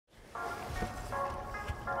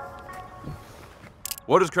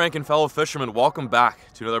What is cranking, fellow fishermen? Welcome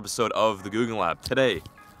back to another episode of the Googan Lab. Today,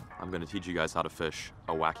 I'm going to teach you guys how to fish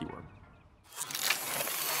a wacky worm.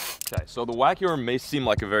 Okay, so the wacky worm may seem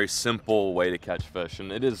like a very simple way to catch fish,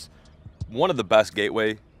 and it is one of the best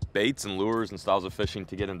gateway baits and lures and styles of fishing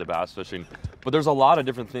to get into bass fishing. But there's a lot of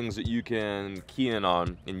different things that you can key in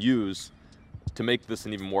on and use to make this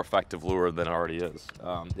an even more effective lure than it already is.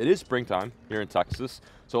 It is springtime here in Texas,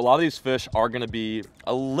 so a lot of these fish are going to be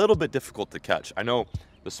a little bit difficult to catch. I know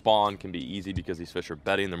the spawn can be easy because these fish are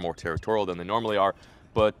bedding, they're more territorial than they normally are,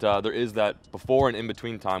 but there is that before and in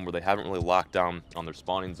between time where they haven't really locked down on their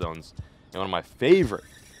spawning zones. And one of my favorite,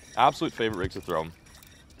 absolute favorite rigs to throw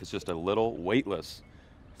is just a little weightless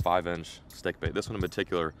 5-inch stick bait. This one in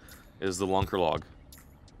particular is the LUNKER log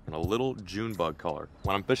in a little June bug color.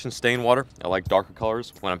 When I'm fishing stain water, I like darker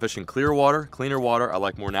colors. When I'm fishing clear water, cleaner water, I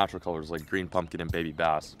like more natural colors like green pumpkin and baby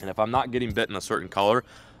bass. And if I'm not getting bit in a certain color,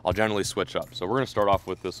 I'll generally switch up. So we're gonna start off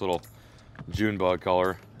with this little June bug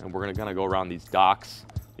color, and we're gonna kind of go around these docks,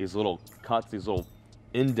 these little cuts, these little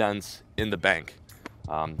indents in the bank.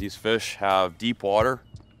 These fish have deep water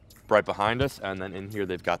right behind us, and then in here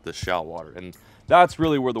they've got this shallow water. And that's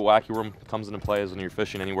really where the wacky worm comes into play, is when you're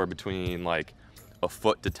fishing anywhere between like a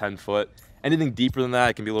foot to 10 foot. Anything deeper than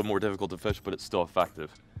that, it can be a little more difficult to fish, but it's still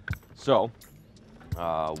effective. So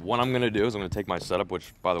what I'm gonna do is I'm gonna take my setup,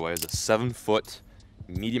 which by the way is a 7-foot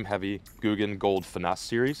medium heavy Googan Gold Finesse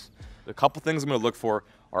series. A couple things I'm gonna look for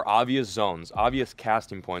are obvious zones, obvious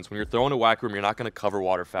casting points. When you're throwing a wacky worm, you're not gonna cover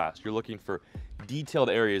water fast. You're looking for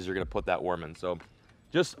detailed areas you're gonna put that worm in. So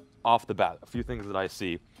just off the bat, a few things that I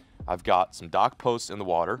see. I've got some dock posts in the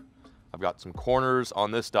water. I've got some corners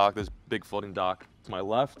on this dock, this big floating dock. To my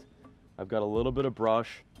left, I've got a little bit of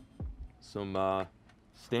brush, some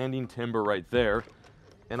standing timber right there.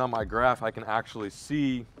 And on my graph, I can actually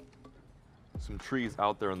see some trees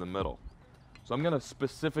out there in the middle. So I'm gonna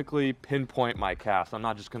specifically pinpoint my cast. I'm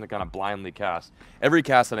not just gonna kind of blindly cast. Every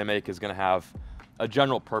cast that I make is gonna have a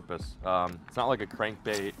general purpose. It's not like a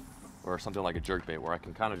crankbait or something like a jerkbait where I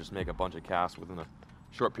can kind of just make a bunch of casts within a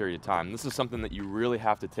short period of time. This is something that you really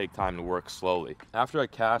have to take time to work slowly. After I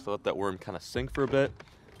cast, I let that worm kind of sink for a bit,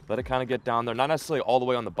 let it kind of get down there, not necessarily all the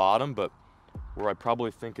way on the bottom, but where I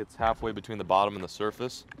probably think it's halfway between the bottom and the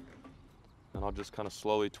surface, and I'll just kind of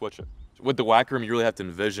slowly twitch it. With the wacky worm, you really have to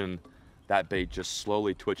envision that bait just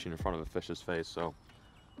slowly twitching in front of a fish's face, so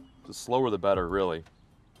the slower the better, really,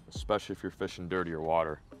 especially if you're fishing dirtier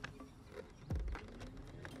water.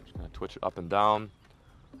 Just kind of twitch it up and down.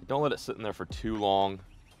 Don't let it sit in there for too long.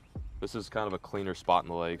 This is kind of a cleaner spot in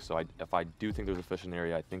the lake, so if I do think there's a fish in the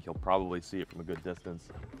area, I think he'll probably see it from a good distance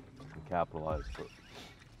and capitalize. But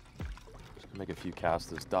just make a few casts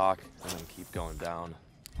this dock and then keep going down.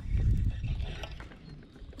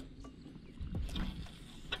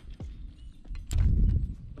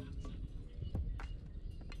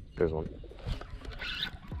 There's one.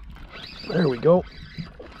 There we go.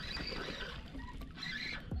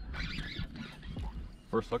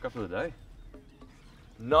 First hookup of the day.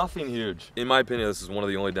 Nothing huge. In my opinion, this is one of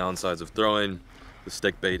the only downsides of throwing the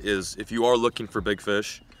stick bait is if you are looking for big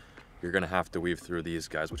fish, you're gonna have to weave through these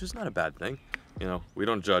guys, which is not a bad thing. You know, we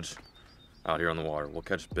don't judge out here on the water. We'll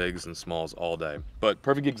catch bigs and smalls all day. But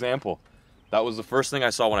perfect example. That was the first thing I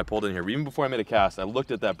saw when I pulled in here. Even before I made a cast, I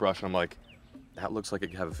looked at that brush and I'm like, that looks like it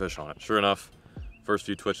could have a fish on it. Sure enough, first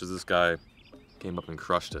few twitches, this guy came up and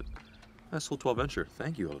crushed it. Nice little 12-incher.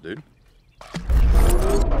 Thank you, little dude.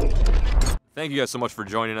 Thank you guys so much for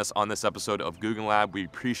joining us on this episode of Googan Lab. We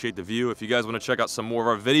appreciate the view. If you guys want to check out some more of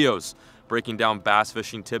our videos breaking down bass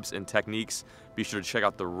fishing tips and techniques, be sure to check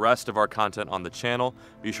out the rest of our content on the channel.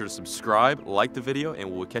 Be sure to subscribe, like the video,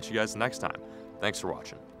 and we'll catch you guys next time. Thanks for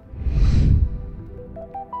watching.